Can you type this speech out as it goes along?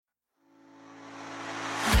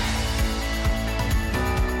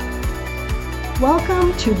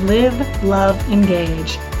Welcome to Live, Love,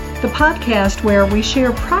 Engage, the podcast where we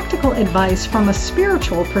share practical advice from a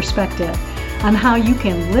spiritual perspective on how you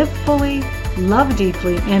can live fully, love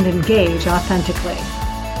deeply, and engage authentically.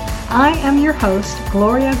 I am your host,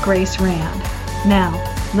 Gloria Grace Rand. Now,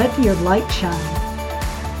 let your light shine.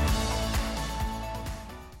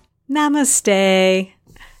 Namaste.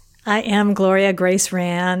 I am Gloria Grace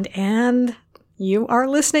Rand, and you are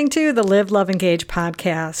listening to the Live, Love, Engage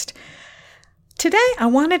podcast. Today, I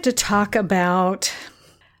wanted to talk about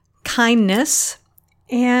kindness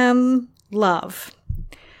and love,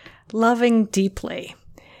 loving deeply.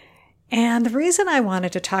 And the reason I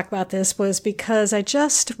wanted to talk about this was because I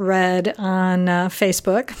just read on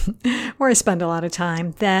Facebook, where I spend a lot of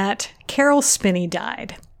time, that Caroll Spinney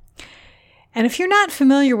died. And if you're not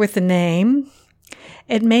familiar with the name,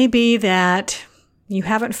 it may be that you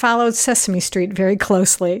haven't followed Sesame Street very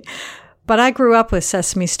closely. But I grew up with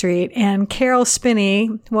Sesame Street, and Caroll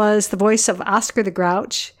Spinney was the voice of Oscar the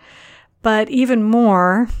Grouch. But even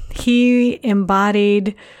more, he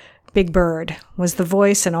embodied Big Bird, was the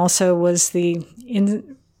voice, and also was the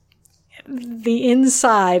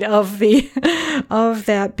inside of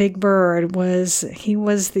that Big Bird. He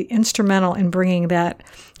was the instrumental in bringing that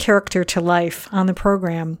character to life on the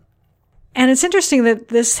program. And it's interesting that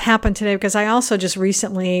this happened today because I also just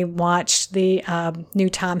recently watched the new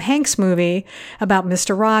Tom Hanks movie about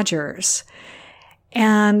Mr. Rogers.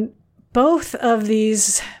 And both of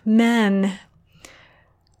these men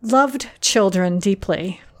loved children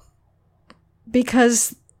deeply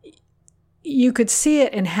because you could see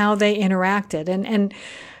it in how they interacted. And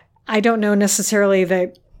I don't know necessarily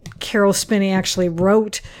that Caroll Spinney actually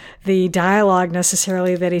wrote the dialogue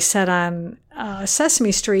necessarily that he said on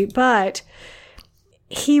Sesame Street, but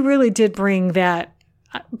he really did bring that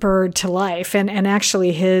bird to life. And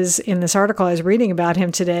actually in this article I was reading about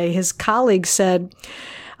him today, his colleague said,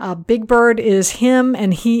 Big Bird is him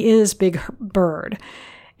and he is Big Bird.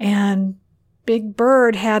 And Big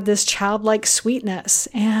Bird had this childlike sweetness.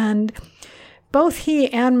 And both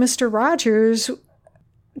he and Mr. Rogers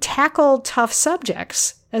tackled tough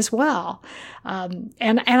subjects as well. And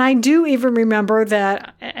I do even remember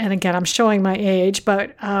that, and again, I'm showing my age,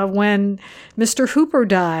 but when Mr. Hooper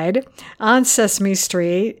died on Sesame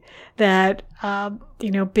Street, that,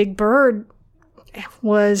 Big Bird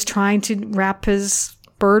was trying to wrap his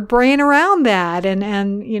bird brain around that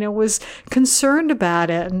and was concerned about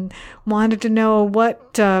it and wanted to know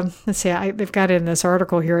what, let's see, they've got it in this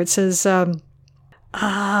article here. It says, where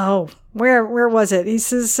was it? He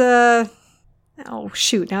says, oh,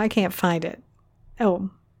 shoot, now I can't find it. Oh,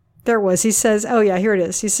 there it was. He says, oh, yeah, here it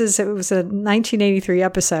is. He says it was a 1983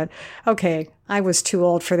 episode. Okay, I was too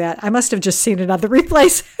old for that. I must have just seen it on the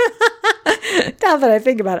replays. Now that I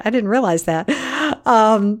think about it, I didn't realize that.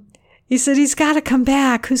 He said, he's got to come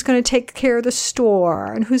back. Who's going to take care of the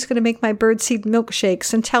store? And who's going to make my birdseed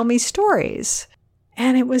milkshakes and tell me stories?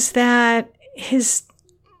 And it was that his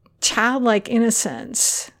childlike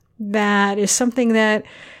innocence that is something that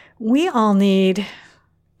we all need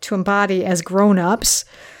to embody as grown-ups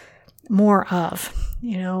more of.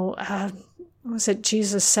 What was it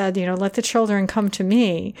Jesus said, let the children come to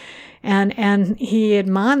me. And he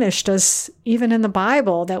admonished us, even in the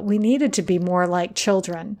Bible, that we needed to be more like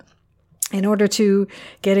children in order to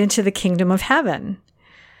get into the kingdom of heaven.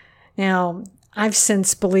 Now, I've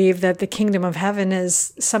since believed that the kingdom of heaven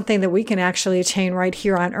is something that we can actually attain right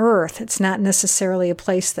here on earth. It's not necessarily a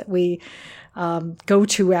place that we go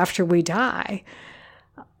to after we die.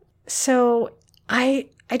 So I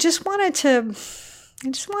just wanted to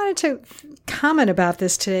comment about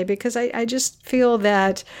this today because I just feel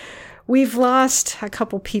that we've lost a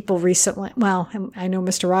couple people recently. Well, I know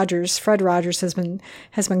Mr. Rogers, Fred Rogers, has been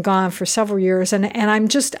gone for several years, and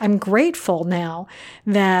I'm grateful now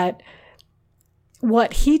that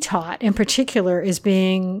what he taught in particular is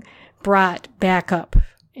being brought back up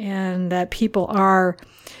and that people are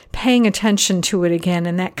paying attention to it again,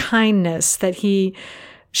 and that kindness that he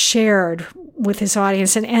shared with his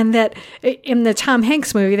audience. And that in the Tom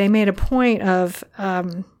Hanks movie, they made a point of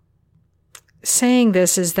saying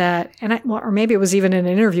this is that, or maybe it was even in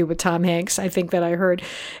an interview with Tom Hanks, I think that I heard,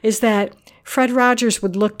 is that Fred Rogers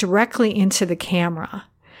would look directly into the camera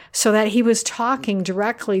so that he was talking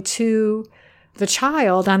directly to the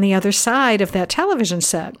child on the other side of that television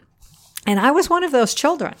set. And I was one of those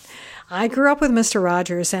children. I grew up with Mr.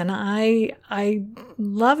 Rogers, and I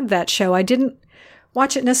loved that show. I didn't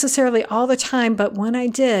watch it necessarily all the time, but when I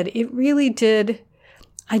did,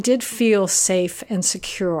 I did feel safe and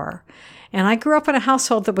secure. And I grew up in a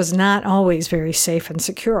household that was not always very safe and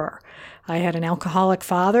secure. I had an alcoholic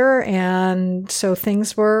father, and so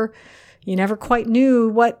things were, You never quite knew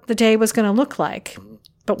what the day was going to look like.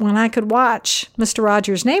 But when I could watch Mr.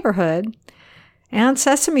 Rogers' Neighborhood and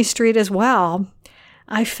Sesame Street as well,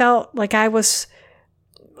 I felt like I was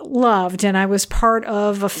loved and I was part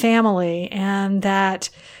of a family, and that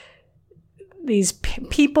these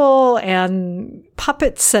people and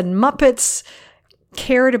puppets and Muppets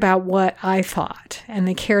cared about what I thought, and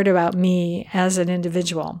they cared about me as an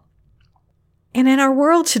individual. And in our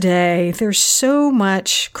world today, there's so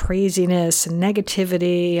much craziness and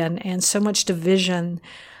negativity and so much division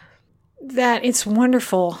that it's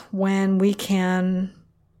wonderful when we can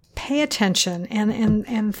pay attention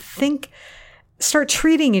and think, start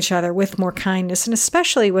treating each other with more kindness, and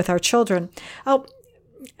especially with our children. Oh,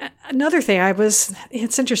 another thing,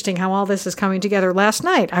 it's interesting how all this is coming together. Last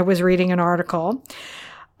night, I was reading an article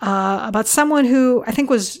about someone who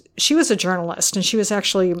she was a journalist, and she was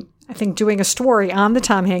actually, I think, doing a story on the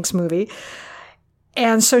Tom Hanks movie.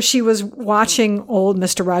 And so she was watching old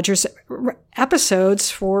Mr. Rogers episodes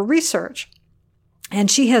for research. And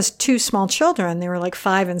she has 2 small children. They were like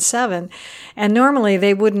 5 and 7. And normally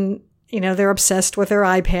they wouldn't, they're obsessed with their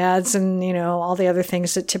iPads and, all the other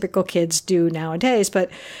things that typical kids do nowadays. But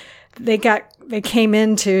they came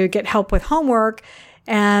in to get help with homework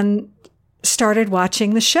and started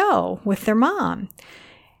watching the show with their mom.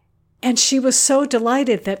 And she was so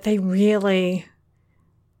delighted that they really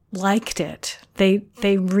liked it.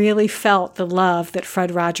 They really felt the love that Fred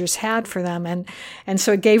Rogers had for them. And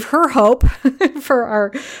so it gave her hope for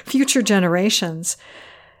our future generations.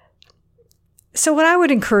 So what I would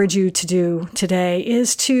encourage you to do today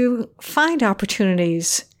is to find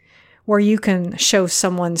opportunities where you can show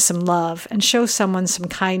someone some love and show someone some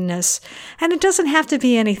kindness. And it doesn't have to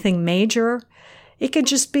be anything major. It could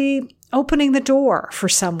just be opening the door for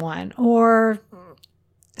someone, or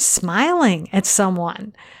smiling at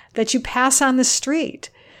someone that you pass on the street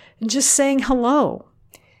and just saying hello.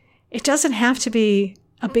 It doesn't have to be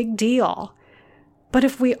a big deal. But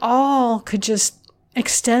if we all could just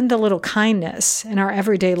extend a little kindness in our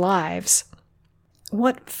everyday lives,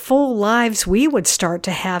 what full lives we would start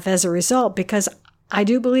to have as a result, because I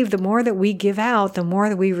do believe the more that we give out, the more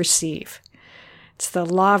that we receive. It's the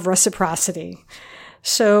law of reciprocity.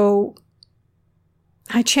 So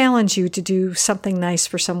I challenge you to do something nice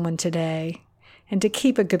for someone today, and to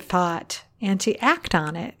keep a good thought and to act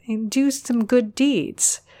on it and do some good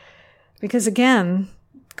deeds. Because again,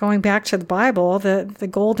 going back to the Bible, the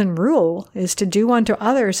golden rule is to do unto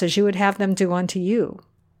others as you would have them do unto you.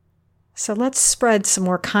 So let's spread some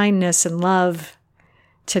more kindness and love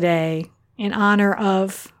today in honor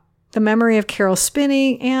of the memory of Carol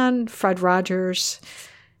Spinney and Fred Rogers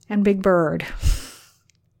and Big Bird.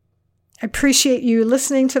 I appreciate you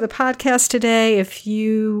listening to the podcast today. If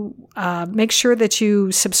you make sure that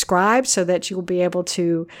you subscribe so that you'll be able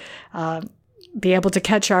to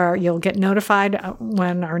you'll get notified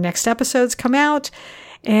when our next episodes come out.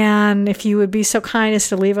 And if you would be so kind as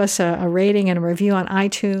to leave us a rating and a review on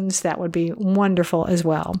iTunes, that would be wonderful as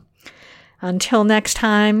well. Until next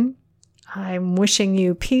time, I'm wishing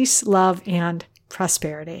you peace, love, and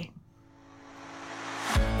prosperity.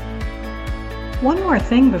 One more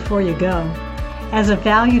thing before you go. As a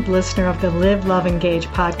valued listener of the Live, Love, Engage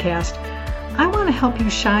podcast, I want to help you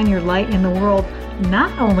shine your light in the world,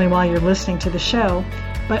 not only while you're listening to the show,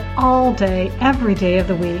 but all day, every day of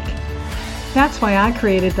the week. That's why I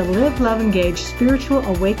created the Live, Love, Engage Spiritual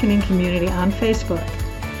Awakening Community on Facebook.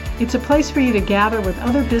 It's a place for you to gather with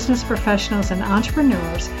other business professionals and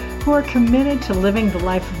entrepreneurs who are committed to living the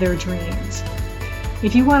life of their dreams.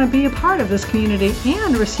 If you want to be a part of this community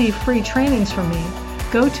and receive free trainings from me,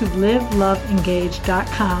 go to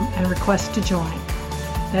liveloveengage.com and request to join.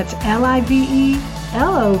 That's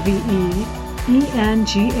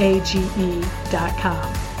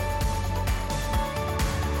liveloveengage.com.